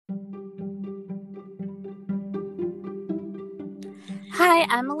Hi,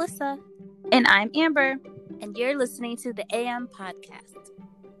 I'm Melissa. And I'm Amber. And you're listening to the AM Podcast.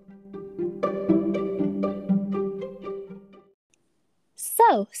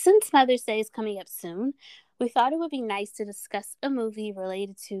 So, since Mother's Day is coming up soon, we thought it would be nice to discuss a movie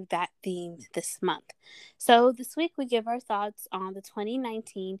related to that theme this month. So, this week we give our thoughts on the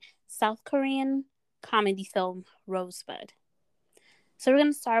 2019 South Korean comedy film Rosebud. So, we're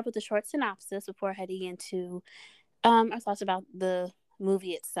going to start with a short synopsis before heading into our thoughts about the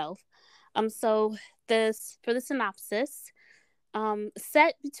movie itself. So for the synopsis,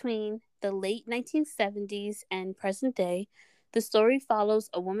 set between the late 1970s and present day, the story follows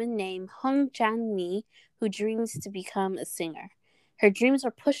a woman named Hung Jang-mi who dreams to become a singer. Her dreams are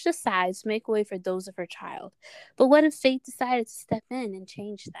pushed aside to make way for those of her child. But what if fate decided to step in and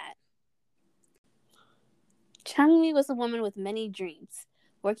change that? Chang-mi was a woman with many dreams.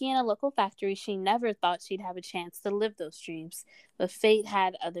 Working in a local factory, she never thought she'd have a chance to live those dreams, but fate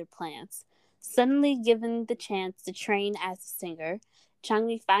had other plans. Suddenly given the chance to train as a singer,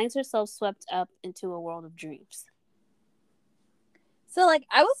 Chang-mi finds herself swept up into a world of dreams. So,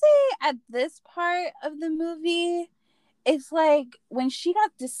 I would say at this part of the movie, it's like when she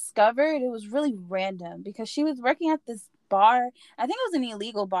got discovered, it was really random because she was working at this bar. I think it was an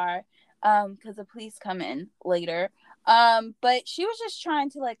illegal bar, because the police come in later. But she was just trying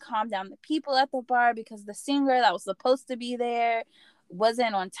to calm down the people at the bar because the singer that was supposed to be there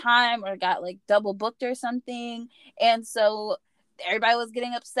wasn't on time or got double booked or something. And so everybody was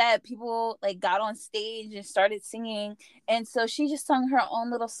getting upset. People got on stage and started singing. And so she just sung her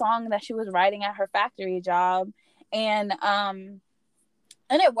own little song that she was writing at her factory job. And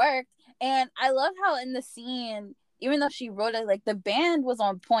it worked. And I love how in the scene, even though she wrote it, the band was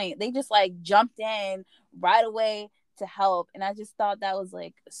on point. They just jumped in right away to help. And I just thought that was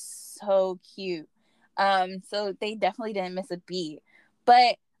so cute. So they definitely didn't miss a beat.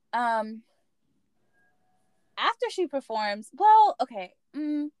 But after she performs, well, okay,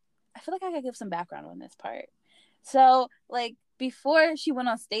 I feel like I could give some background on this part. So, before she went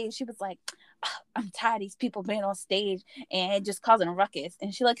on stage, she was like, oh, I'm tired of these people being on stage and just causing a ruckus.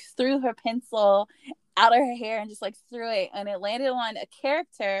 And she threw her pencil out of her hair and just threw it, and it landed on a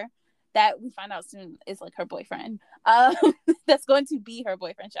character that we find out soon is her boyfriend. That's going to be her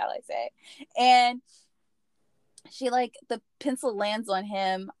boyfriend, shall I say? And she the pencil lands on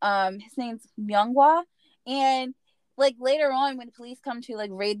him. His name's Myunghwa, and later on when police come to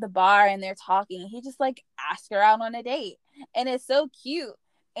raid the bar and they're talking, he just asks her out on a date, and it's so cute.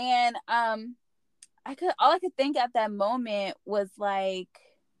 And all I could think at that moment was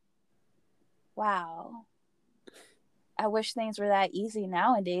wow, I wish things were that easy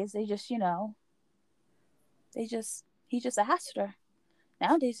nowadays. They just he just asked her.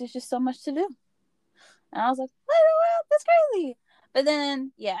 Nowadays there's just so much to do. And I was like, what in the world? That's crazy. But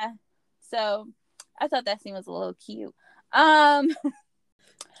then, yeah. So I thought that scene was a little cute.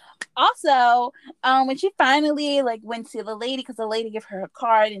 Also, when she finally went to the lady, because the lady gave her a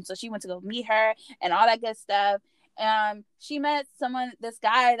card, and so she went to go meet her and all that good stuff. She met this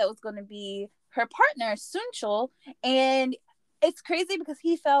guy that was going to be her partner, Sunchul, and it's crazy because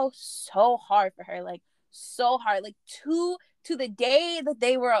he fell so hard for her, so hard, to the day that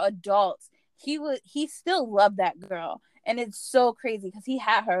they were adults. He still loved that girl. And it's so crazy because he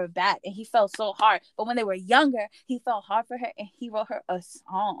had her back and he felt so hard. But when they were younger, he felt hard for her and he wrote her a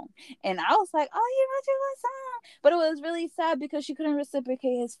song. And I was like, oh, he wrote you a song. But it was really sad because she couldn't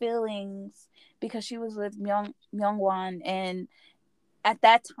reciprocate his feelings because she was with Myungwon. And at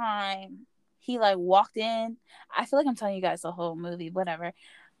that time, he walked in. I feel like I'm telling you guys the whole movie, whatever.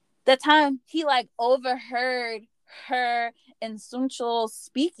 The time he overheard her and Sunchul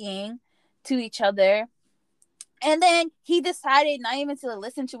speaking to each other. And then he decided not even to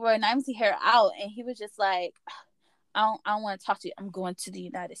listen to her, not even to hear her out. And he was just like, I don't want to talk to you. I'm going to the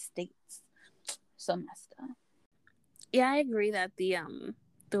United States. So messed up. Yeah, I agree that the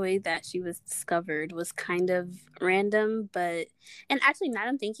way that she was discovered was kind of random, and actually now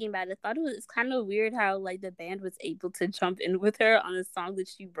I'm thinking about it, I thought it's kind of weird how the band was able to jump in with her on a song that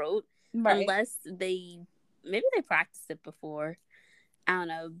she wrote, right? Unless maybe they practiced it before. I don't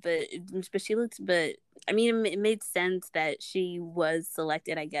know, but she looked, but I mean, it made sense that she was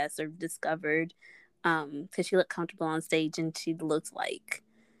selected, I guess, or discovered, because she looked comfortable on stage and she looked like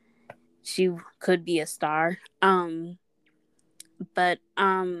she could be a star. But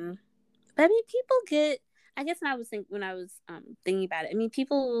I mean, people get, I guess when I was thinking about it, I mean,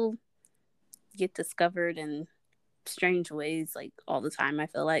 people get discovered in strange ways all the time, I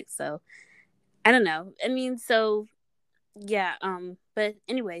feel like. So I don't know. I mean, so yeah, but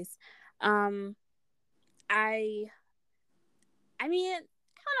anyways, I I mean, I don't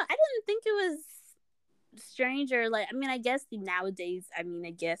know. I didn't think it was strange or like. I mean, I guess nowadays. I mean,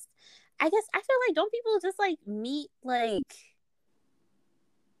 I guess I feel like don't people just like meet like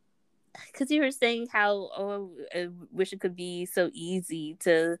because you were saying how I wish it could be so easy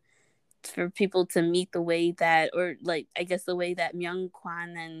to for people to meet the way that or like I guess the way that Myung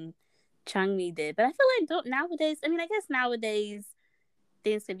Kwan and Changmi did. But I feel like don't nowadays. I mean, I guess nowadays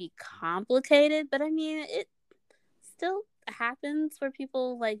things can be complicated, but I mean it still happens where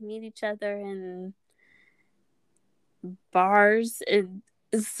people like meet each other in bars and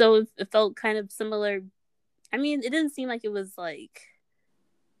so it felt kind of similar. I mean, it didn't seem like it was like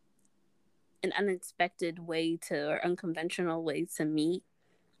an unexpected way to or unconventional way to meet.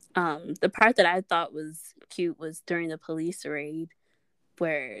 The part that I thought was cute was during the police raid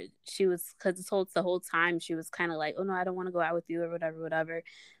where she was because the whole time she was kind of like, oh no, I don't want to go out with you or whatever, whatever.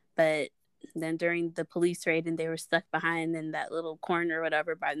 But then during the police raid and they were stuck behind in that little corner or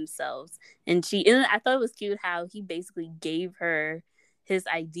whatever by themselves, and I thought it was cute how he basically gave her his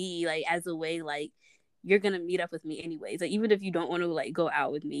ID like as a way like you're gonna meet up with me anyways. Like even if you don't want to like go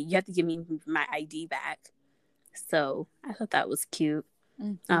out with me, you have to give me my ID back. So I thought that was cute.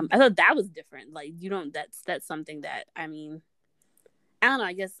 I thought that was different. Like you don't. That's something that I mean. I don't know.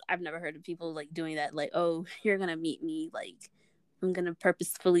 I guess I've never heard of people like doing that. Like, oh, you're gonna meet me. Like, I'm gonna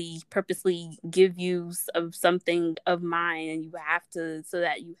purposely give you of something of mine, and you have to so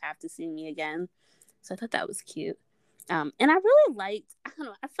that you have to see me again. So I thought that was cute. And I really liked. I don't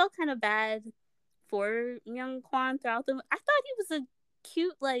know. I felt kind of bad for Young Kwan throughout the. I thought he was a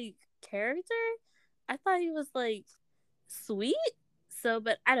cute like character. I thought he was like sweet. So,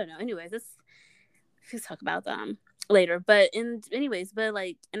 but I don't know. Anyways, let's talk about them later. But but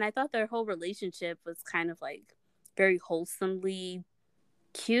like, and I thought their whole relationship was kind of like very wholesomely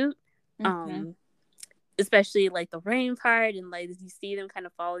cute. Mm-hmm. Especially like the rain part and like you see them kind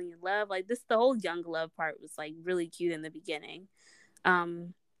of falling in love. Like the whole young love part was like really cute in the beginning.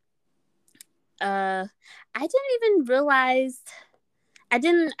 Um, I didn't even realize I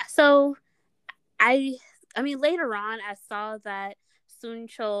didn't. So I I mean later on I saw that Sun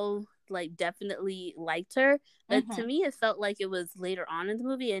Chol like definitely liked her, but to Mm-hmm. me it felt like it was later on in the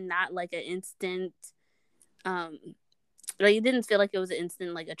movie and not like an instant um like it didn't feel like it was an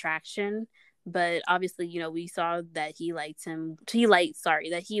instant like attraction. But obviously, we saw that he liked him.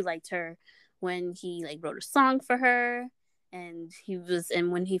 That he liked her when he like wrote a song for her, and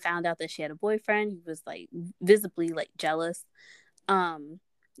when he found out that she had a boyfriend, he was like visibly like jealous. Um,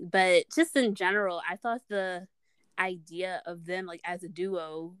 but just in general, I thought the idea of them like as a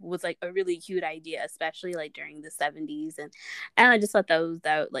duo was like a really cute idea, especially like during the 70s. And I just thought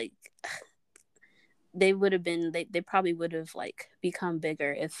that like they probably would have like become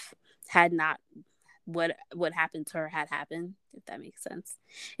bigger if had not what happened to her had happened, if that makes sense.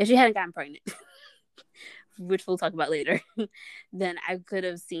 If she hadn't gotten pregnant, which we'll talk about later, then I could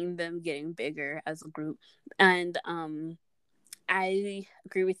have seen them getting bigger as a group. And I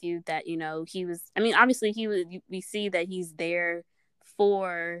agree with you that he was. I mean, obviously he was. We see that he's there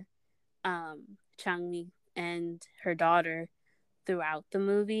for Changmi and her daughter throughout the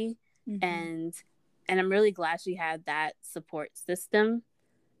movie, Mm-hmm. and I'm really glad she had that support system,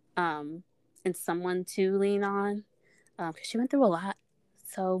 um, and someone to lean on, because she went through a lot.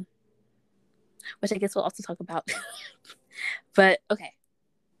 So, which I guess we'll also talk about. But okay,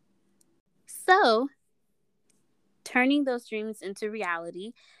 so turning those dreams into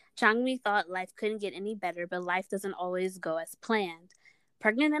reality, Changmi thought life couldn't get any better, but life doesn't always go as planned.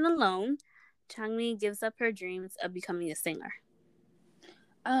 Pregnant and alone, Changmi gives up her dreams of becoming a singer.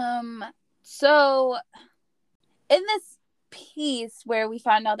 So in this piece where we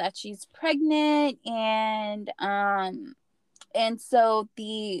find out that she's pregnant and so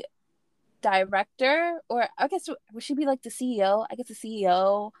the director, or I guess would she be like the CEO? I guess the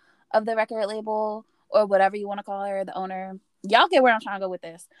CEO of the record label or whatever you want to call her, the owner. Y'all get where I'm trying to go with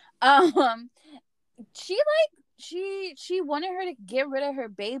this. She she wanted her to get rid of her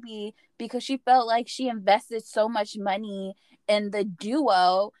baby because she felt like she invested so much money in the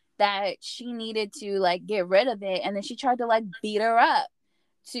duo that she needed to like get rid of it, and then she tried to like beat her up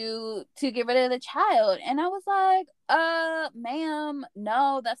to get rid of the child. And I was like, ma'am,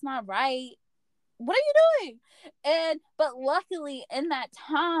 no, that's not right. What are you doing? And but luckily in that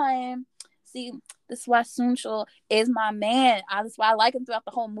time, see, this is why Sunchul is my man. That's why I like him throughout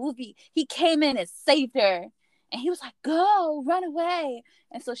the whole movie. He came in and saved her. And he was like, go, run away.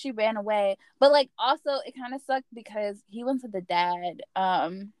 And so she ran away. But like also it kind of sucked because he went to the dad.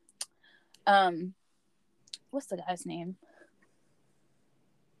 What's the guy's name?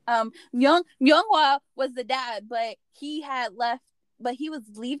 Younghwa was the dad, but he had left but he was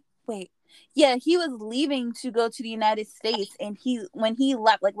leave. Wait, yeah, he was leaving to go to the United States, and when he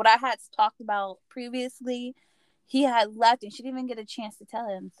left, like what I had talked about previously, he had left, and she didn't even get a chance to tell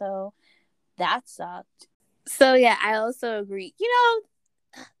him. So that sucked. So yeah, I also agree.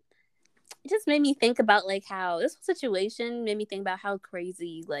 It just made me think about like how this whole situation made me think about how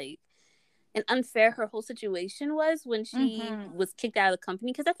crazy like and unfair her whole situation was when she Mm-hmm. was kicked out of the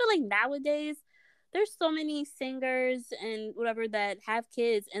company. Because I feel like nowadays there's so many singers and whatever that have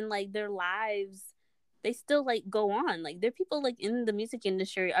kids and like their lives they still like go on. Like there are people like in the music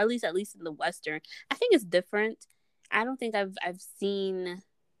industry, or at least in the Western. I think it's different. I don't think I've seen.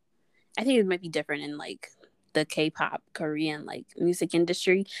 I think it might be different in like the K-pop Korean like music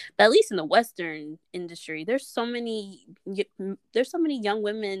industry, but at least in the Western industry, there's so many young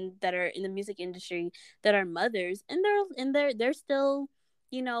women that are in the music industry that are mothers, and they're still,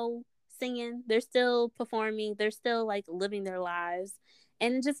 you know, singing, they're still performing, they're still like living their lives.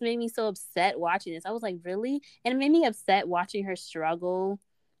 And it just made me so upset watching this. I was like, really? And it made me upset watching her struggle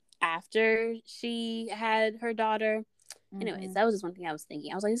after she had her daughter. Anyways, Mm-hmm. that was just one thing I was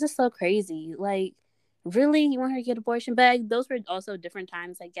thinking. I was like, this is so crazy. Like, really? You want her to get abortion? But those were also different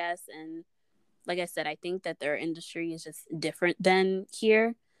times, I guess. And like I said, I think that their industry is just different than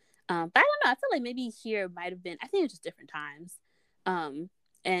here. But I don't know. I feel like maybe here might have been, I think it's just different times. Um,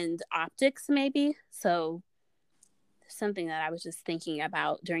 and optics, maybe. So something that I was just thinking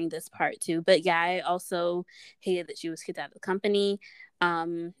about during this part too. But yeah, I also hated that she was kicked out of the company.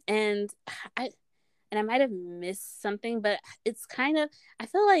 And I and I might have missed something, but it's kind of I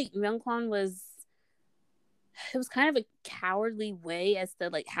feel like Myungkwon was it was kind of a cowardly way as to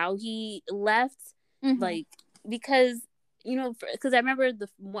like how he left, Mm-hmm. like because because I remember the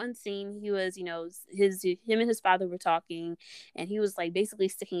one scene he was him and his father were talking, and he was like basically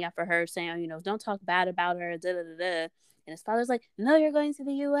sticking up for her, saying don't talk bad about her, da da da da. And his father's like, no, you're going to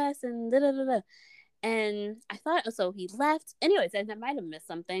the U.S. and da da da da. And I thought, so he left. Anyways, I might have missed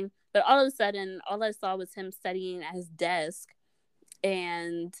something. But all of a sudden, all I saw was him studying at his desk.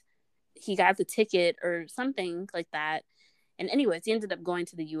 And he got the ticket or something like that. And anyways, he ended up going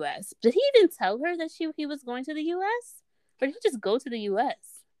to the U.S. Did he even tell her that he was going to the U.S.? Or did he just go to the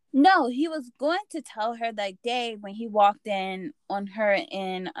U.S.? No, he was going to tell her that day when he walked in on her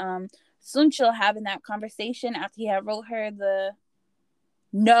and Sunchil having that conversation after he had wrote her the.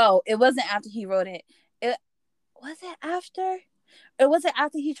 No, it wasn't after he wrote it. It was it after? Or was it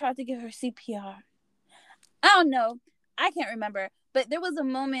after he tried to give her CPR? I don't know. I can't remember. But there was a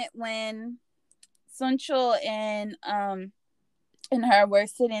moment when Sunchul and her were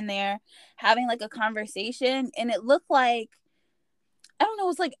sitting there having like a conversation, and it looked like I don't know, it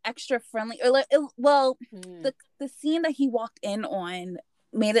was like extra friendly or like Hmm. the scene that he walked in on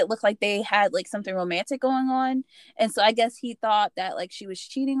made it look like they had like something romantic going on, and so I guess he thought that like she was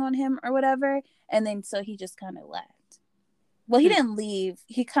cheating on him or whatever, and then so he just kind of left. Well, he Hmm. didn't leave.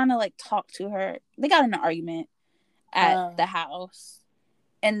 He kind of like talked to her. They got in an argument at the Oh. house,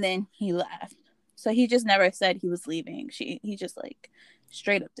 and then he left. So he just never said he was leaving. He just like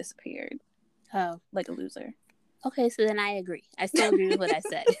straight up disappeared Oh. like a loser. Okay, so then I agree. I still agree with what I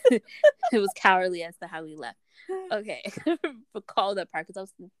said. It was cowardly as to how he left. Okay, recall that part because I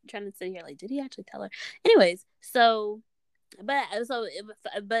was trying to sit here like, did he actually tell her? Anyways, so but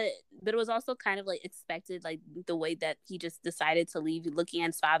it was also kind of like expected, like the way that he just decided to leave, looking at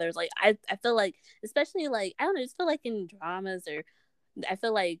his father's. Like I feel like, especially like I don't know, I just feel like in dramas or I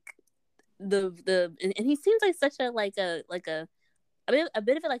feel like and he seems like such a bit of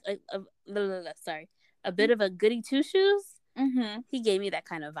a like sorry, a bit of a goody two shoes. Mm-hmm. He gave me that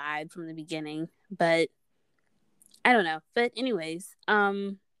kind of vibe from the beginning, but I don't know. But anyways,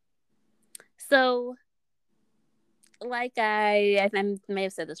 so like I may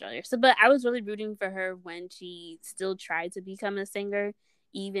have said this earlier. So, but I was really rooting for her when she still tried to become a singer,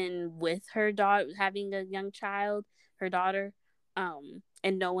 even with her daughter having a young child, her daughter, and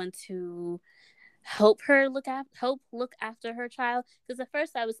no one to help look after her child. Because at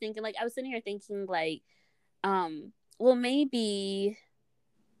first I was thinking, like, I was sitting here thinking, like, well, maybe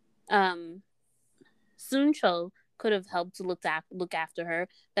um Suncho could have helped to look after her.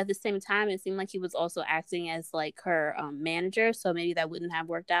 But at the same time, it seemed like he was also acting as like her manager, so maybe that wouldn't have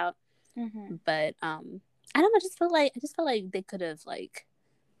worked out. Mm-hmm. But I don't know. I just felt like they could have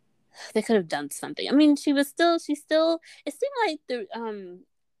done something. I mean, she still. It seemed like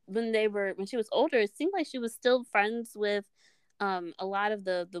when she was older, it seemed like she was still friends with a lot of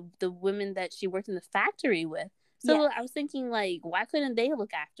the women that she worked in the factory with. Yeah. So I was thinking, like, why couldn't they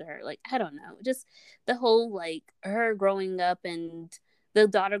look after her? Like, I don't know, just the whole like her growing up and the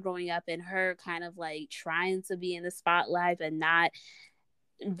daughter growing up and her kind of like trying to be in the spotlight but not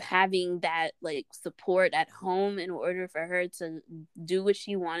having that like support at home in order for her to do what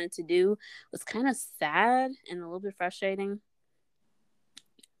she wanted to do was kind of sad and a little bit frustrating.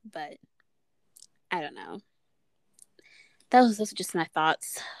 But I don't know. Those are just my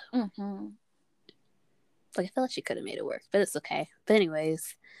thoughts. Mm-hmm. Like, I feel like she could have made it work, but it's okay. But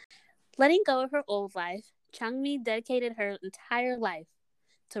anyways, letting go of her old life, Changmi dedicated her entire life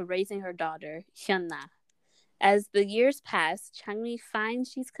to raising her daughter, Hyunna. As the years pass, Changmi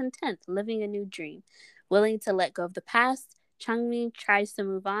finds she's content living a new dream. Willing to let go of the past, Changmi tries to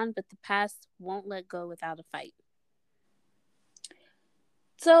move on, but the past won't let go without a fight.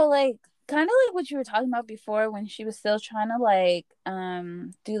 So like kind of like what you were talking about before when she was still trying to like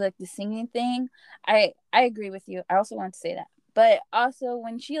do like the singing thing. I agree with you. I also want to say that. But also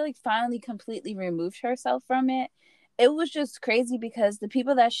when she like finally completely removed herself from it, it was just crazy because the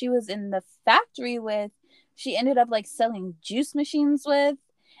people that she was in the factory with, she ended up like selling juice machines with,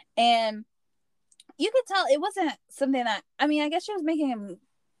 and you could tell it wasn't something that, I mean, I guess she was making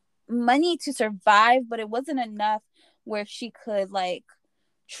money to survive, but it wasn't enough where she could like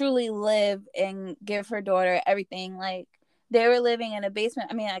truly live and give her daughter everything. Like they were living in a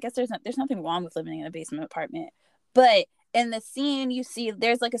basement. I mean, I guess there's nothing wrong with living in a basement apartment, but in the scene you see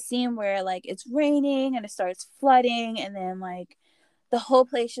there's like a scene where like it's raining and it starts flooding and then like the whole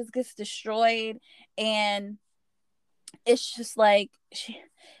place just gets destroyed, and it's just like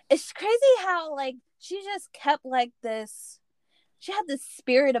it's crazy how like she just kept like this, she had this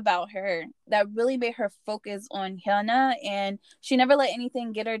spirit about her that really made her focus on Hyuna, and she never let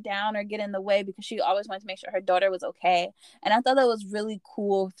anything get her down or get in the way because she always wanted to make sure her daughter was okay. And I thought that was really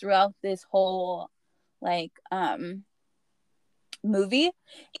cool throughout this whole like movie.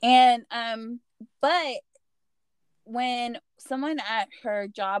 And but when someone at her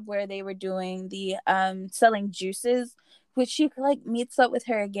job where they were doing the selling juices, which she like meets up with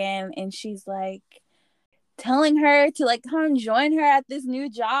her again and she's like telling her to like come join her at this new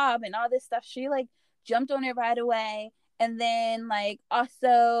job and all this stuff, she like jumped on it right away. And then like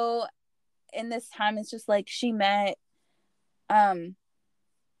also in this time it's just like she met um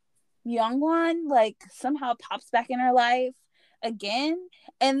Youngwon like somehow pops back in her life again,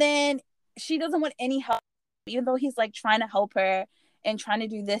 and then she doesn't want any help even though he's like trying to help her and trying to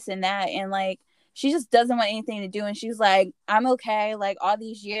do this and that, and like she just doesn't want anything to do, and she's like, I'm okay, like all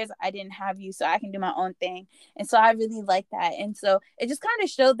these years I didn't have you so I can do my own thing. And so I really like that, and so it just kind of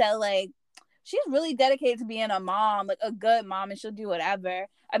showed that like she's really dedicated to being a mom, like a good mom, and she'll do whatever.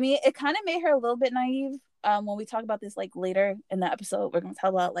 I mean, it kind of made her a little bit naive. When we talk about this like later in the episode, we're gonna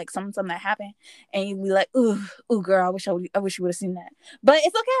talk about like something that happened, and you'd be like, ooh, girl, I wish you would have seen that. But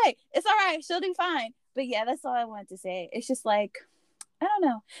it's okay, it's all right, she'll do fine. But yeah, that's all I wanted to say. It's just like I don't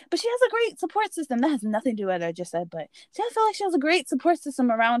know, but she has a great support system. That has nothing to do with what I just said, but I feel like she has a great support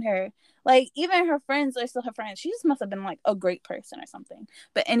system around her. Like even her friends are still her friends. She just must have been like a great person or something.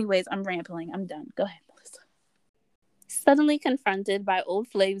 But anyways, I'm rambling. I'm done. Go ahead, Melissa. Suddenly confronted by old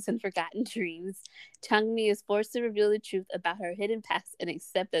flames and forgotten dreams, Changmi is forced to reveal the truth about her hidden past and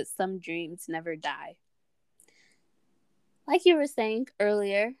accept that some dreams never die. Like you were saying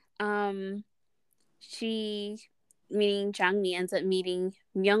earlier, she, meaning Changmi, ends up meeting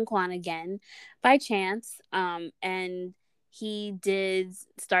Myungkwan again by chance, and he did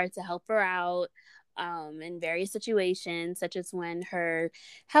start to help her out in various situations, such as when her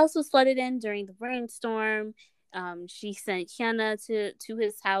house was flooded in during the rainstorm. She sent Hyuna to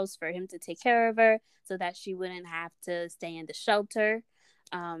his house for him to take care of her so that she wouldn't have to stay in the shelter.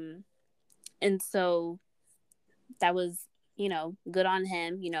 Um, and so that was, good on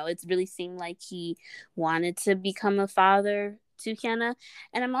him. It's really seemed like he wanted to become a father to Hyuna.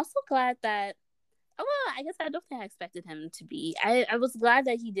 And I'm also glad that, well, I guess I don't think I expected him to be. I was glad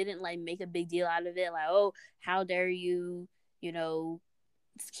that he didn't like make a big deal out of it. Like, oh, how dare you, you know,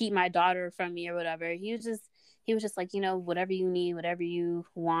 keep my daughter from me or whatever. He was just like, whatever you need, whatever you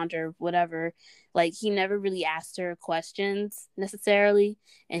want or whatever. Like he never really asked her questions necessarily,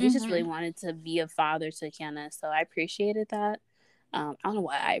 and he just really Mm-hmm. wanted to be a father to Kiana. So I appreciated that. I don't know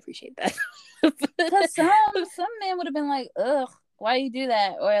why I appreciate that. Cause some men would have been like, ugh, why you do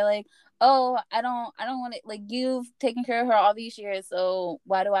that? Or like, oh, I don't want it. Like you've taken care of her all these years, so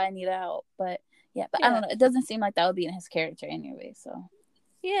why do I need help? But yeah, but I Yeah, don't know. It doesn't seem like that would be in his character anyway. So.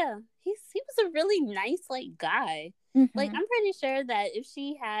 yeah. He was a really nice like guy. Like Mm-hmm. I'm pretty sure that if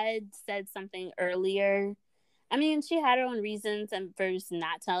she had said something earlier, I mean, she had her own reasons and for just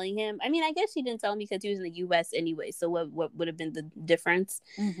not telling him. I mean, I guess she didn't tell him because he was in the U.S. anyway. So what would have been the difference?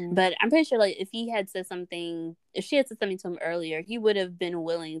 Mm-hmm. But I'm pretty sure, like, if he had said something, if she had said something to him earlier, he would have been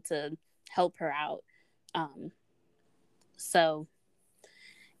willing to help her out. So,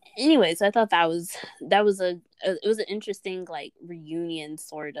 anyways, I thought that was it was an interesting like reunion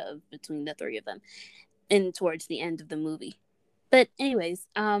sort of between the three of them, and towards the end of the movie. But anyways,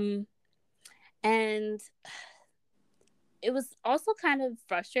 and it was also kind of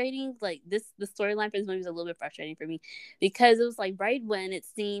frustrating. Like the storyline for this movie was a little bit frustrating for me because it was like right when it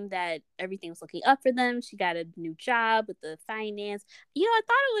seemed that everything was looking up for them, she got a new job with the finance. You know, I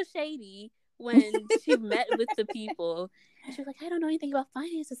thought it was shady when she met with the people and she was like, "I don't know anything about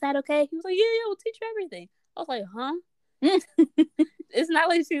finance. Is that okay?" He was like, "Yeah, yeah, we'll teach you everything." I was like, "Huh?" It's not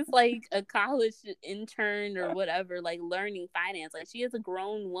like she's like a college intern or whatever, like learning finance. Like she is a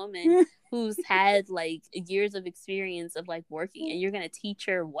grown woman who's had like years of experience of like working, and you're gonna teach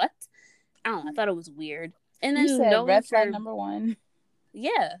her what? I don't know. I thought it was weird. And You then said knowing red flag her, number one.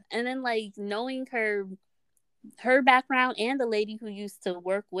 yeah, and then like knowing her background and the lady who used to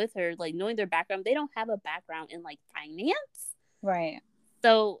work with her, like knowing their background, they don't have a background in like finance, Right.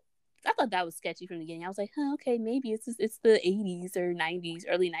 so I thought that was sketchy from the beginning. I was like, huh, okay, maybe it's the 80s or 90s,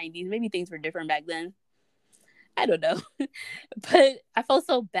 early 90s. Maybe things were different back then. I don't know. But I felt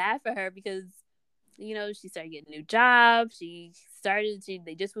so bad for her because, you know, she started getting a new job. They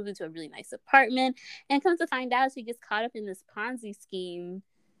just moved into a really nice apartment. And come to find out, she gets caught up in this Ponzi scheme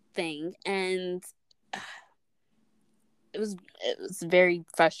thing. And it was very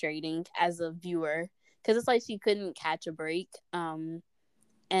frustrating as a viewer because it's like she couldn't catch a break. And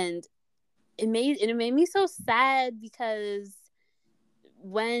it made me so sad because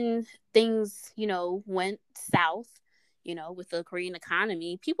when things, you know, went south, you know, with the Korean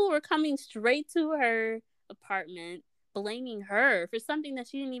economy, people were coming straight to her apartment blaming her for something that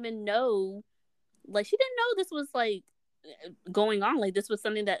she didn't even know. Like she didn't know this was like going on, like this was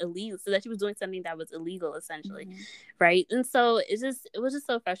something that illegal, so that she was doing something that was illegal essentially. Mm-hmm. Right? And so it was just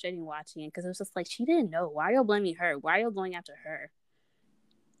so frustrating watching it because it was just like she didn't know. Why are you blaming her? Why are you going after her?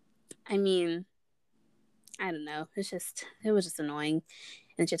 I mean, I don't know. It was just annoying.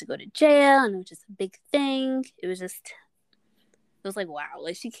 And she had to go to jail, and it was just a big thing. It was like, wow,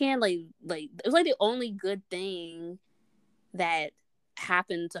 like she can't like it was like the only good thing that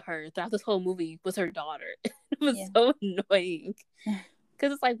happened to her throughout this whole movie was her daughter. It was Yeah. so annoying.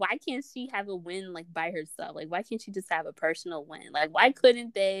 Because it's like, why can't she have a win like by herself? Like, why can't she just have a personal win? Like, why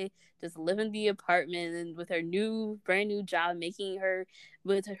couldn't they just live in the apartment and with her brand new job,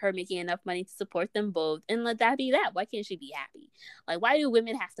 with her making enough money to support them both, and let that be that? Why can't she be happy? Like, why do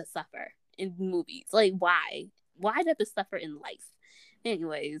women have to suffer in movies? Like, why? Why do they have to suffer in life?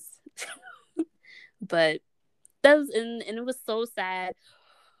 Anyways, but that was and it was so sad.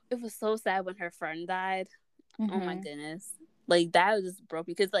 It was so sad when her friend died. Oh my Mm-hmm. goodness. Like that just broke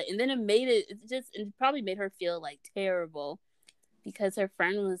me because like and then it probably made her feel like terrible because her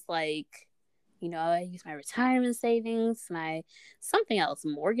friend was like, you know, I used my retirement savings, my something else,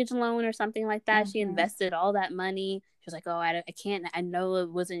 mortgage loan or something like that. She Mm-hmm. invested all that money. She was like, oh, I can't, I know it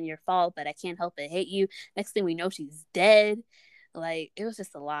wasn't your fault, but I can't help but hate you. Next thing we know, she's dead. Like, it was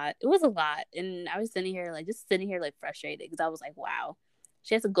just a lot. It was a lot. And I was just sitting here, like, frustrated because I was like, wow,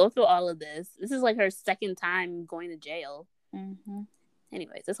 she has to go through all of this. This is like her second time going to jail. Mm-hmm.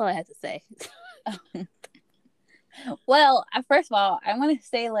 Anyways, that's all I had to say. Well, first of all, I want to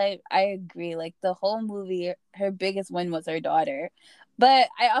say, like, I agree. Like, the whole movie, her biggest win was her daughter. But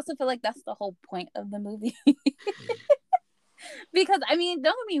I also feel like that's the whole point of the movie. Because, I mean,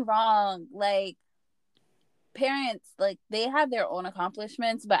 don't get me wrong. Like, parents, like, they have their own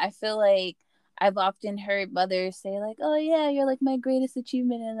accomplishments. But I feel like I've often heard mothers say, like, oh, yeah, you're, like, my greatest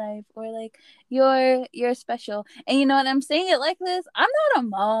achievement in life. Or, like, you're special. And, you know what, I'm saying it like this. I'm not a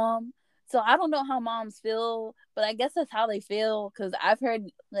mom. So I don't know how moms feel, but I guess that's how they feel because I've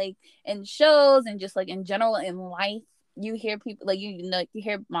heard like in shows and just like in general in life, you hear people like you know you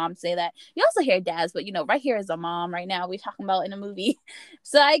hear moms say that. You also hear dads, but you know, right here is a mom right now we're talking about in a movie.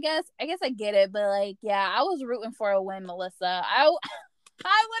 So I guess I get it, but like yeah, I was rooting for a win, Melissa. I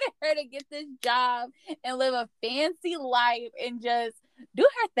wanted her to get this job and live a fancy life and just do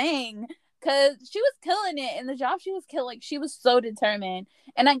her thing. Cause she was killing it in the job she was killing. She was so determined.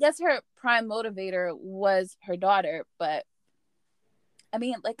 And I guess her prime motivator was her daughter. But I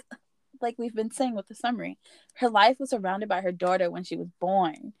mean, like we've been saying with the summary, her life was surrounded by her daughter when she was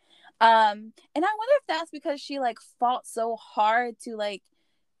born. And I wonder if that's because she like fought so hard to like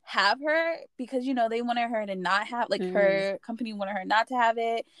have her because, you know, they wanted her to not have, like, Mm. her company wanted her not to have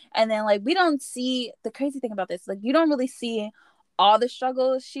it. And then, like, we don't see the crazy thing about this, like, you don't really see all the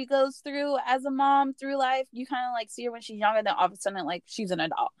struggles she goes through as a mom through life. You kind of like see her when she's younger, then all of a sudden, like, she's an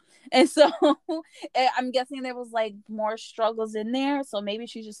adult. And so I'm guessing there was like more struggles in there. So maybe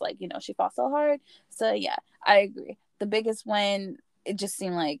she's just like, you know, she fought so hard. So yeah, I agree. The biggest win, it just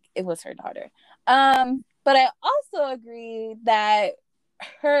seemed like it was her daughter. But I also agree that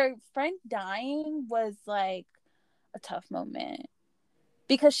her friend dying was like a tough moment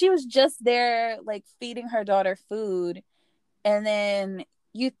because she was just there like feeding her daughter food, and then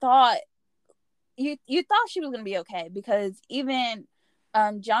you thought you thought she was gonna be okay because even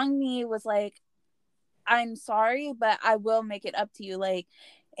Jangmi was like, I'm sorry, but I will make it up to you. Like,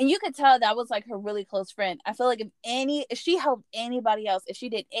 and you could tell that was like her really close friend. I feel like if she helped anybody else, if she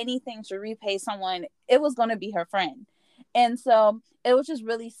did anything to repay someone, it was gonna be her friend. And so it was just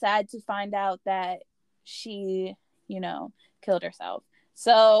really sad to find out that she, you know, killed herself.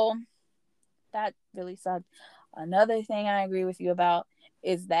 So that really sucked. Another thing I agree with you about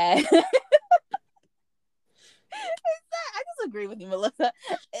is that I disagree with you, Melissa.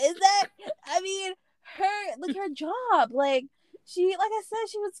 Is that, I mean, her, like, her job, like, she, like I said,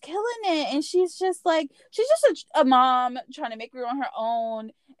 she was killing it, and she's just like, she's just a mom trying to make her on her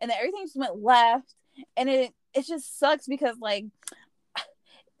own, and then everything just went left, and it just sucks because, like,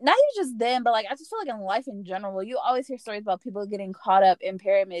 not even just them, but like I just feel like in life in general, you always hear stories about people getting caught up in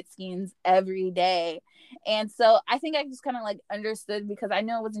pyramid schemes every day. And so I think I just kind of like understood because I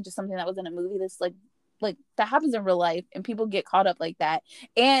know it wasn't just something that was in a movie. This like that happens in real life and people get caught up like that.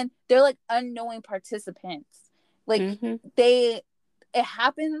 And they're like unknowing participants. Like Mm-hmm. they it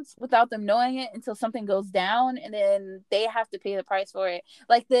happens without them knowing it until something goes down and then they have to pay the price for it.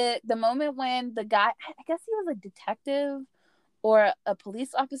 Like the moment when the guy, I guess he was a detective or a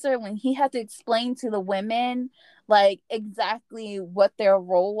police officer, when he had to explain to the women like exactly what their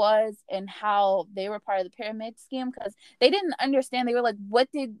role was and how they were part of the pyramid scheme because they didn't understand. They were like, what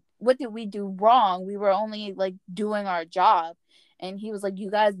did we do wrong? We were only like doing our job. And he was like,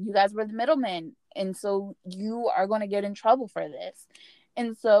 you guys were the middlemen, and so you are going to get in trouble for this.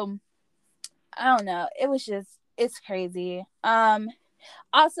 And so I don't know, it was just, it's crazy.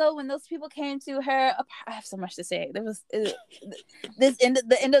 Also, when those people came to her, I have so much to say. There was the end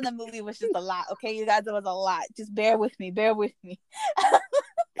of the movie was just a lot. Okay, you guys, it was a lot. Just bear with me, bear with me. But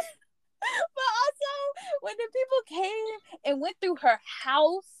also, when the people came and went through her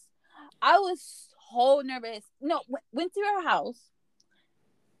house, I was so nervous. No, went through her house.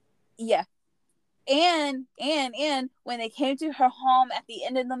 Yeah, and when they came to her home at the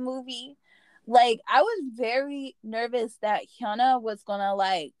end of the movie, like I was very nervous that Hyuna was gonna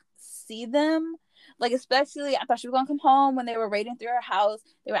like see them, like especially I thought she was gonna come home when they were raiding through her house.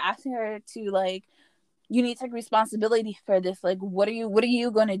 They were asking her to like, you need to take responsibility for this, like what are you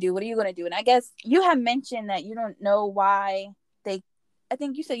gonna do, what are you gonna do? And I guess you have mentioned that you don't know why they, I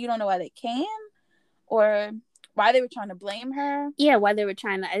think you said you don't know why they came or why they were trying to blame her. Yeah, why they were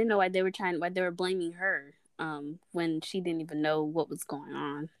trying to, I didn't know why they were blaming her when she didn't even know what was going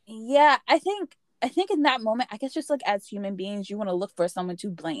on. Yeah, I think in that moment, I guess just like as human beings, you want to look for someone to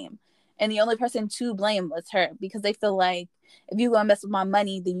blame. And the only person to blame was her because they feel like if you gonna mess with my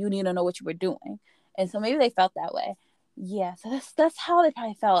money, then you need to know what you were doing. And so maybe they felt that way. Yeah, so that's how they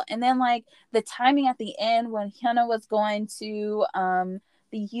probably felt. And then like the timing at the end when Hyuna was going to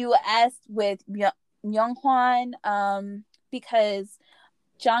the US with Myung Hwan because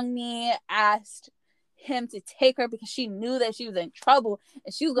Jangmi asked him to take her because she knew that she was in trouble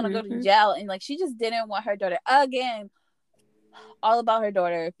and she was gonna go to Mm-hmm. jail, and like she just didn't want her daughter again, all about her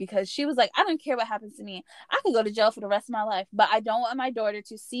daughter, because she was like, I don't care what happens to me. I could go to jail for the rest of my life, but I don't want my daughter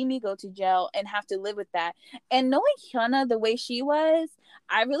to see me go to jail and have to live with that. And knowing Hyuna the way she was,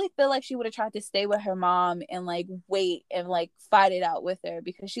 I really feel like she would have tried to stay with her mom and like wait and like fight it out with her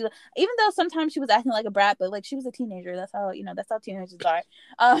because she, even though sometimes she was acting like a brat, but like she was a teenager. That's how, that's how teenagers are.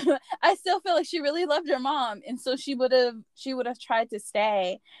 I still feel like she really loved her mom, and so she would have tried to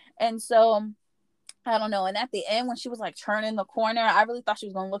stay. And so I don't know. And at the end, when she was like turning the corner, I really thought she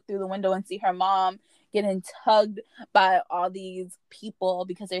was going to look through the window and see her mom getting tugged by all these people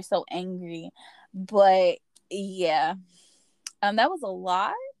because they're so angry. But yeah, that was a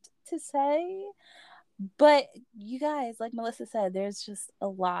lot to say. But you guys, like Melissa said, there's just a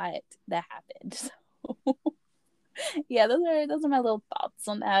lot that happened. So yeah, those are my little thoughts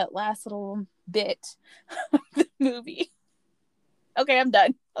on that last little bit of the movie. Okay, I'm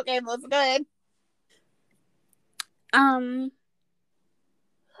done. Okay, Melissa, go ahead. Um.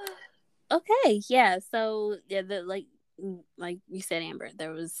 Okay. Yeah. So yeah, the like like you said, Amber,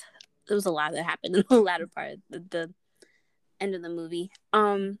 there was a lot that happened in the latter part, the end of the movie.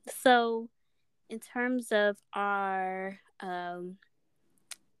 So in terms of our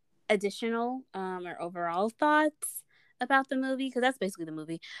additional or overall thoughts about the movie, because that's basically the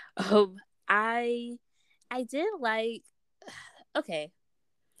movie. Um, I I did like. Okay,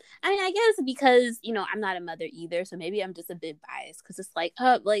 I mean, I guess because I'm not a mother either, so maybe I'm just a bit biased because it's like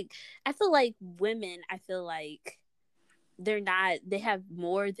I feel like women. I feel like they're not. They have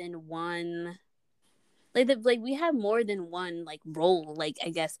more than one. Like we have more than one like role, like I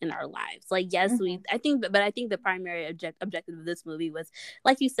guess in our lives. Like yes, Mm-hmm. but I think the primary objective of this movie was,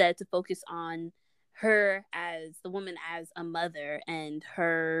 like you said, to focus on her as the woman as a mother and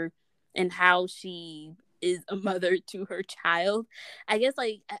her and how she is a mother to her child. I guess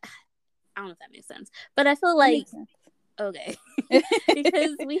like I don't know if that makes sense, but I feel That like makes sense. okay.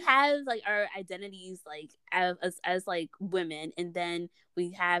 Because we have like our identities like as like women, and then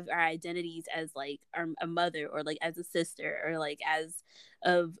we have our identities as like a mother or like as a sister or like as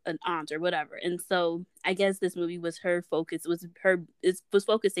of an aunt or whatever. And so I guess this movie was her focus was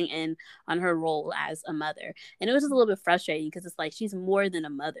focusing in on her role as a mother, and it was just a little bit frustrating because it's like she's more than a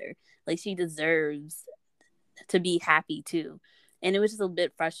mother. Like she deserves to be happy too. And it was just a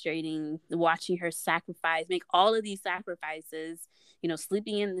bit frustrating watching her make all of these sacrifices,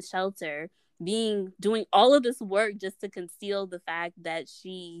 sleeping in the shelter, doing all of this work just to conceal the fact that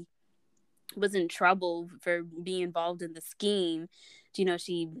she was in trouble for being involved in the scheme.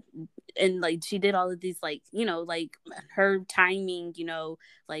 She and like she did all of these like her timing,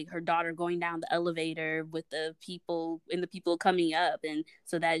 like her daughter going down the elevator with the people and the people coming up, and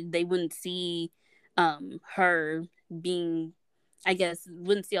so that they wouldn't see her being, I guess,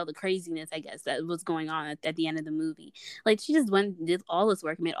 wouldn't see all the craziness, I guess, that was going on at the end of the movie. Like she just went and did all this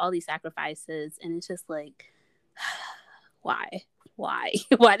work, made all these sacrifices, and it's just like why? Why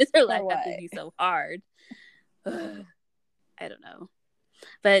does her For life have to what? be so hard? I don't know.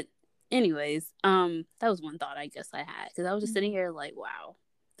 But anyways, that was one thought I guess I had, because I was just sitting here like, wow,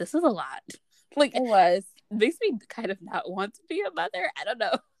 this is a lot. Like It was. it makes me kind of not want to be a mother. I don't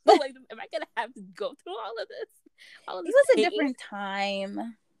know. Like, am I gonna have to go through all of It this was a pain? different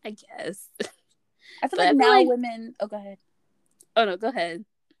time. I guess. I feel But like I feel now like, women. Oh, go ahead. oh no, go ahead.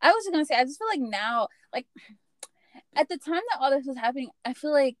 I was just gonna say. I just feel like now, like at the time that all this was happening, I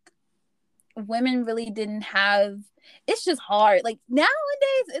feel like women really didn't have. It's just hard. Like nowadays,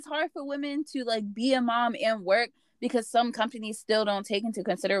 it's hard for women to like be a mom and work because some companies still don't take into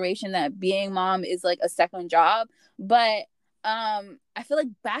consideration that being mom is like a second job. But I feel like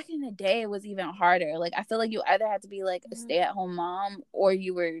back in the day it was even harder. Like I feel like you either had to be like a stay-at-home mom or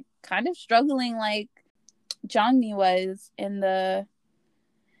you were kind of struggling like Jongmi was in the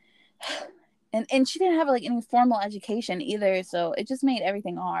and she didn't have like any formal education either, so it just made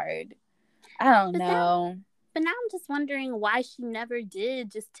everything hard. I don't But now, know. but now I'm just wondering why she never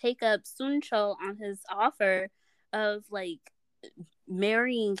did just take up Suncho on his offer of like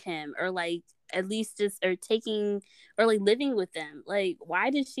marrying him, or like at least just or taking or like living with them. Like why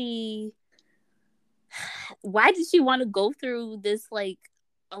did she want to go through this like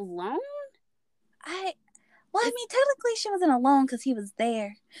alone? I Well, I It's mean, technically she wasn't alone because he was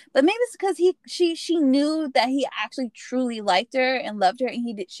there, but maybe it's because she knew that he actually truly liked her and loved her, and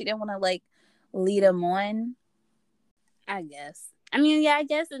she didn't want to like lead him on. I guess. I mean, yeah, I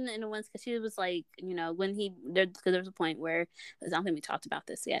guess in the ones, because she was like, when because there was a point where I don't think we talked about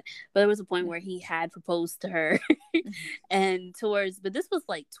this yet, but there was a point where he had proposed to her, and but this was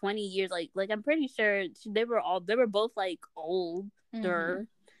like 20 years, like I'm pretty sure they were both like older,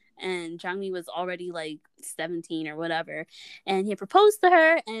 and Jangmi was already like 17 or whatever, and he proposed to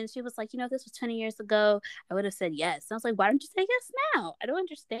her, and she was like, this was 20 years ago. I would have said yes. And I was like, why don't you say yes now? I don't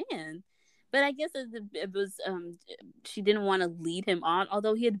understand. But I guess it was she didn't want to lead him on,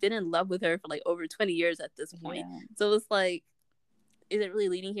 although he had been in love with her for like over 20 years at this point. Yeah. So it's like, is it really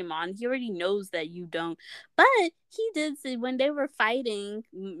leading him on? He already knows that you don't. But he did say when they were fighting,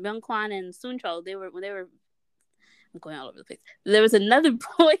 Myung Kwan and Suncho, when they were I'm going all over the place. There was another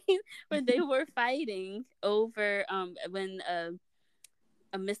point where they were fighting over when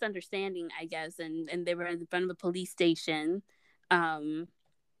a misunderstanding, I guess, and they were in front of a police station.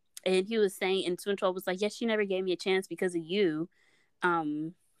 And he was saying, and Suncho was like, yes, she never gave me a chance because of you.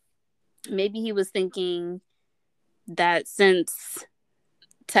 Um, Maybe he was thinking that since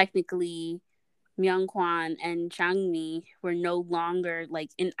technically Myungkwan and Changmi were no longer like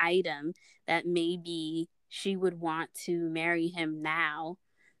an item, that maybe she would want to marry him now.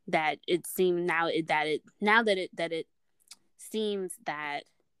 That it seemed now that it seems that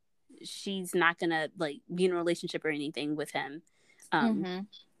she's not gonna like be in a relationship or anything with him. Mm-hmm.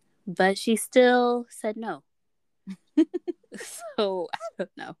 But she still said no. So I don't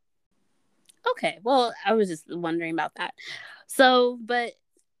know. Okay, well, I was just wondering about that. So, but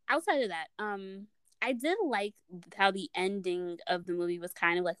outside of that, I did like how the ending of the movie was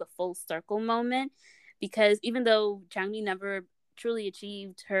kind of like a full circle moment, because even though Changmi never truly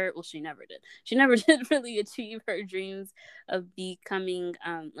achieved her, well, she never did. She never did really achieve her dreams of becoming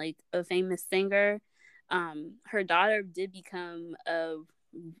like a famous singer. Her daughter did become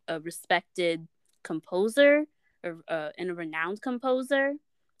a respected composer, and a renowned composer.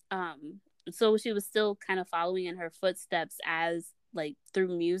 Um, so she was still kind of following in her footsteps as like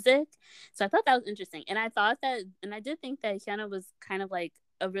through music. So I thought that was interesting. And I thought that, and I did think that Hyuna was kind of like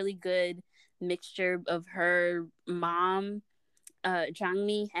a really good mixture of her mom,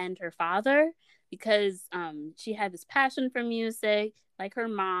 Jangmi, and her father, because she had this passion for music like her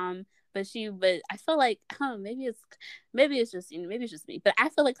mom, but I feel like, oh, maybe it's just, maybe it's just me, but I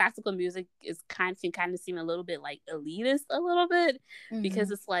feel like classical music can kind of seem a little bit like elitist a little bit, Mm-hmm.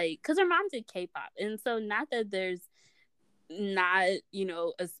 because it's like, because her mom did K-pop, and so not that there's not,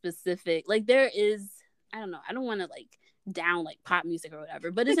 a specific, like there is, I don't know, I don't want to like down like pop music or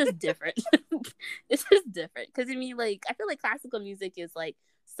whatever, but it's just different. It's just different, because I mean, like, I feel like classical music is like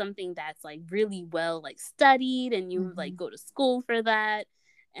something that's like really well like studied, and you Mm-hmm. like go to school for that.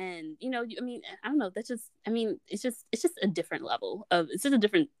 And I mean, I don't know, that's just, I mean, it's just a different level of, it's just a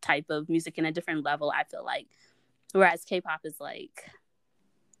different type of music and a different level, I feel like, whereas K-pop is like,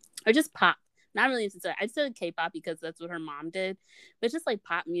 or just pop. Not really necessarily. I said K-pop because that's what her mom did, but it's just like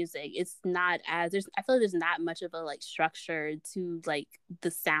pop music. It's not as, there's. I feel like there's not much of a like structure to like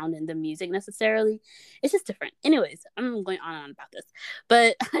the sound and the music necessarily. It's just different. Anyways, I'm going on and on about this,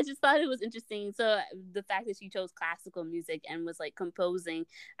 but I just thought it was interesting. So the fact that she chose classical music and was like composing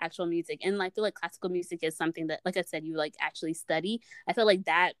actual music, and like, I feel like classical music is something that, like I said, you like actually study. I feel like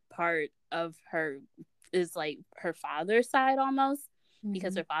that part of her is like her father's side almost,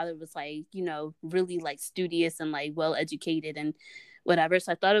 because Mm-hmm. her father was like, really like studious and like well educated and whatever.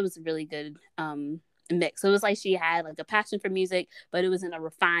 So I thought it was a really good mix. So it was like she had like a passion for music, but it was in a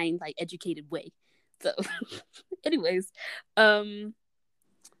refined, like educated way. So anyways, um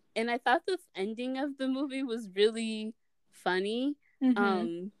and I thought the ending of the movie was really funny.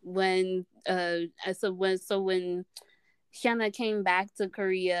 Mm-hmm. When when Hyuna came back to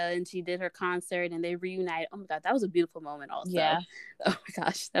Korea and she did her concert and they reunited. Oh my god, that was a beautiful moment also. Yeah. Oh my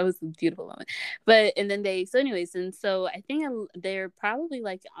gosh, that was a beautiful moment. But and then they, so anyways, and so I think they're probably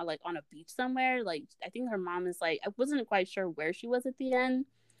like on a beach somewhere. Like, I think her mom is like, I wasn't quite sure where she was at the end,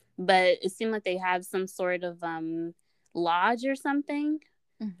 but it seemed like they have some sort of lodge or something,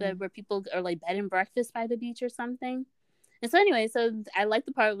 Mm-hmm. but where people are like bed and breakfast by the beach or something. And so anyway, so I like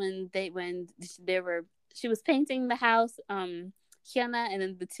the part when they were, she was painting the house, Hyuna, and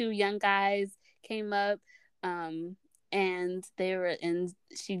then the two young guys came up, um, and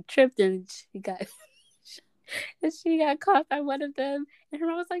she tripped and she got caught by one of them, and her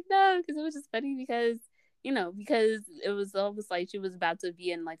mom was like, no, because it was just funny because because it was almost like she was about to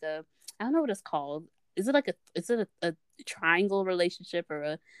be in like a, I don't know what it's called. Is it a triangle relationship or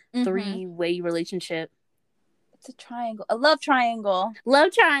a Mm-hmm. three-way relationship? It's a triangle, a love triangle.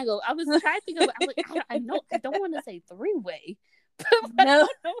 Love triangle. I was trying to think of. I was like, I know I don't want to say three-way, but I No,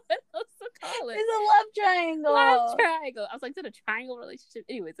 don't know what else to call it. it's a love Love triangle. triangle. I was like, is it a triangle relationship?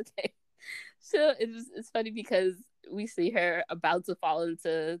 Anyways, okay. So it's funny because we see her about to fall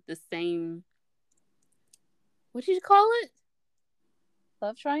into the same. What did you call it?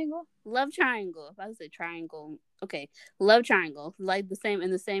 Love triangle. Love triangle. If I was say triangle, okay, love triangle, like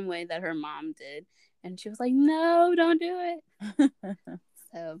in the same way that her mom did, and she was like, no, don't do it.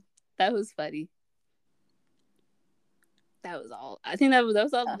 So that was funny. That was all. I think that was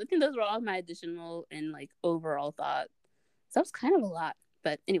all. I think those were all my additional and like overall thoughts. So that was kind of a lot,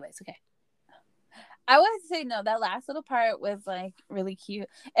 but anyways, okay. I would say no. That last little part was like really cute,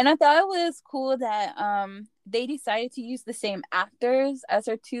 and I thought it was cool that they decided to use the same actors as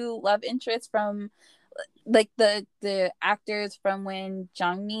her two love interests from like the actors from when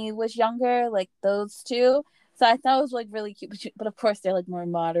Jangmi was younger, like those two. So I thought it was like really cute, but of course they're like more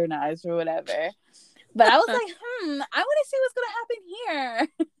modernized or whatever. But I was like, I want to see what's gonna happen here.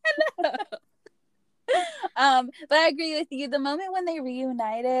 But I agree with you. The moment when they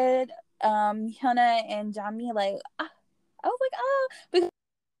reunited, Hyuna and Jami, like, I was like, oh, because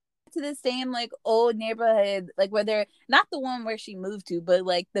to the same like old neighborhood, like where they're not the one where she moved to, but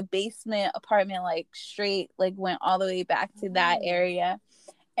like the basement apartment, like straight, like went all the way back to that area,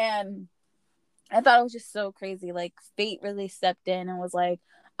 and I thought it was just so crazy. Like fate really stepped in and was like,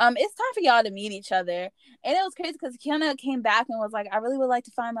 it's time for y'all to meet each other. And it was crazy because Kiana came back and was like, I really would like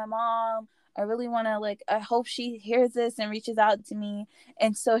to find my mom. I really want to, like, I hope she hears this and reaches out to me.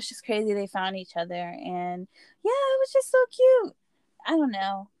 And so it's just crazy they found each other. And yeah, it was just so cute. I don't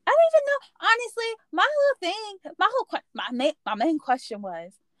know. I don't even know. Honestly, my whole thing, my main question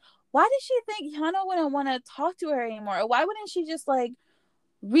was, why did she think Kiana wouldn't want to talk to her anymore? Or why wouldn't she just, like,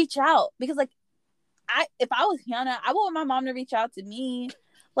 reach out? Because, like, if I was Kiana, I would want my mom to reach out to me.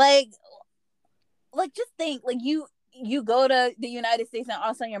 Like just think, like, you go to the United States and all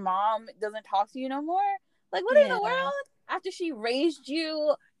of a sudden your mom doesn't talk to you no more. Like, what in the Yeah. world? After she raised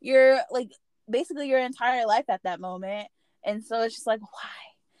you, your, like, basically your entire life at that moment. And so it's just like, why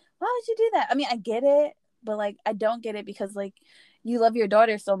would you do that? I mean, I get it, but, like, I don't get it because, like, you love your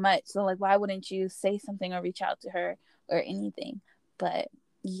daughter so much. So, like, why wouldn't you say something or reach out to her or anything? But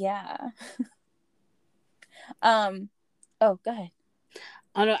yeah. Oh, go ahead.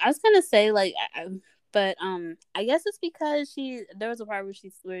 I don't know. I was gonna say like, but I guess it's because there was a part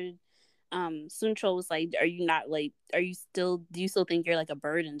where Suncho was like, "Are you not like? Do you still think you're like a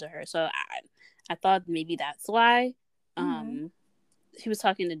burden to her?" So I thought maybe that's why. Mm-hmm. He was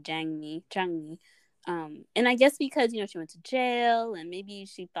talking to Jangmi, and I guess because she went to jail, and maybe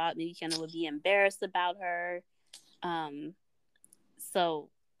she thought maybe Kiana would be embarrassed about her. Um, so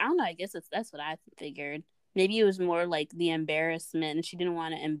I don't know. I guess that's what I figured. Maybe it was more like the embarrassment, and she didn't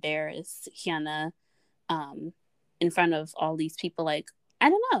want to embarrass Hyuna um, in front of all these people. Like, I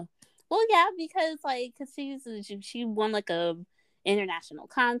don't know. Well, yeah, because like, cause she won like a international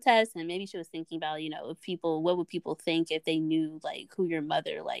contest, and maybe she was thinking about if what would people think if they knew like who your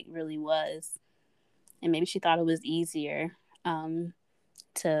mother like really was, and maybe she thought it was easier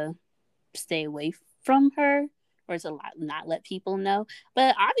to stay away from her or to not let people know.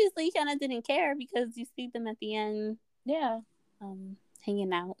 But obviously, Hannah didn't care because you see them at the end, Yeah.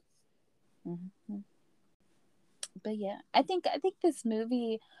 hanging out. Mm-hmm. But yeah, I think this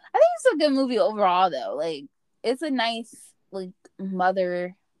movie, I think it's a good movie overall though. Like, it's a nice, like,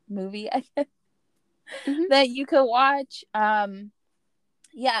 mother movie, I guess, Mm-hmm. that you could watch.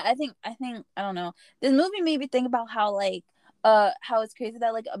 Yeah, I think I don't know. This movie made me think about how, like, how it's crazy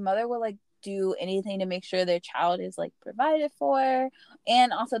that, like, a mother will, like, do anything to make sure their child is, like, provided for,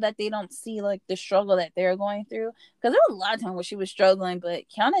 and also that they don't see, like, the struggle that they're going through. Because there was a lot of time where she was struggling, but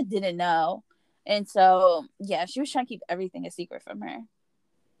Kiana didn't know, and so yeah, she was trying to keep everything a secret from her.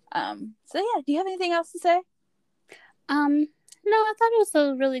 So yeah, do you have anything else to say? No, I thought it was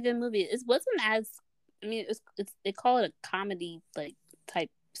a really good movie. It wasn't as, I mean, they call it a comedy like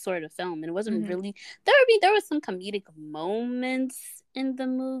type sort of film, and it wasn't Mm-hmm. really. There was some comedic moments in the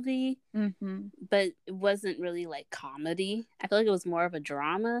movie, Mm-hmm. but it wasn't really like comedy. I feel like it was more of a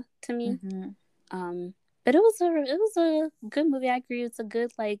drama to me. Mm-hmm. Um, but it was a good movie. I agree. It's a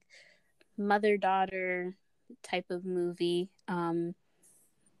good like mother daughter type of movie.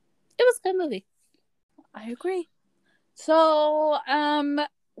 It was a good movie. I agree. So,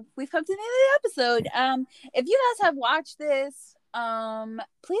 we've come to the end of the episode. If you guys have watched this,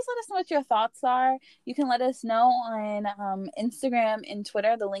 please let us know what your thoughts are. You can let us know on Instagram and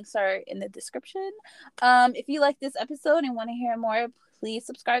Twitter. The links are in the description. If you like this episode and want to hear more, please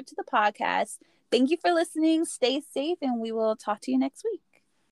subscribe to the podcast. Thank you for listening. Stay safe, and we will talk to you next week.